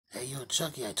yo,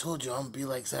 Chucky, I told you I'm gonna be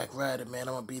like Zack Ryder, man.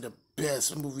 I'm gonna be the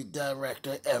best movie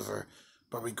director ever.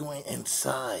 But we're going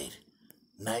inside.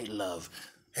 Night Love.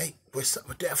 Hey, what's up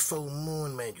with that full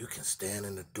moon, man? You can stand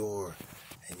in the door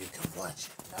and you can watch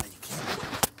it. Now you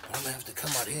can't. I'm gonna have to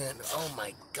come out here and, oh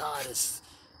my God, it's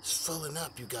filling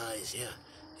up, you guys. Yeah,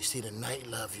 you see the Night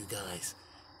Love, you guys.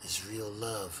 It's real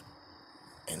love.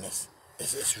 And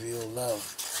it's real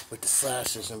love with the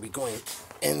slashers, and we're going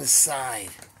inside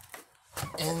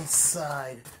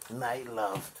Night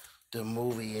Love, the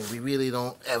movie. And we really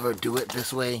don't ever do it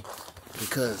this way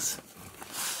because,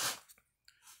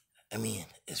 I mean,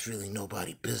 it's really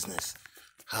nobody's business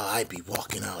how I be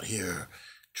walking out here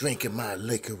drinking my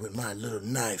liquor with my little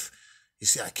knife. You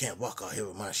see, I can't walk out here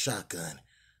with my shotgun.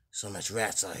 So much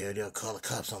rats out here, they'll call the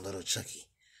cops on little Chucky.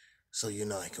 So, you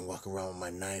know, I can walk around with my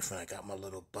knife and I got my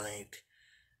little bite.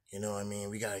 You know what I mean?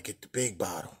 We gotta get the big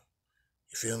bottle.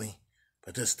 You feel me?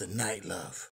 But this is the Night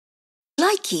Love.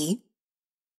 Likey